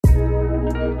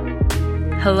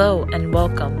Hello and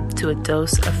welcome to A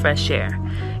Dose of Fresh Air,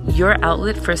 your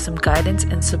outlet for some guidance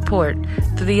and support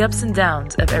through the ups and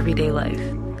downs of everyday life.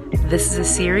 This is a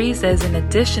series that is in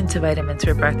addition to vitamins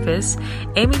for breakfast,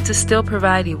 aiming to still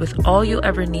provide you with all you'll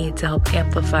ever need to help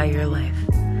amplify your life.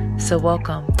 So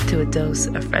welcome to A Dose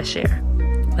of Fresh Air.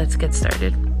 Let's get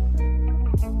started.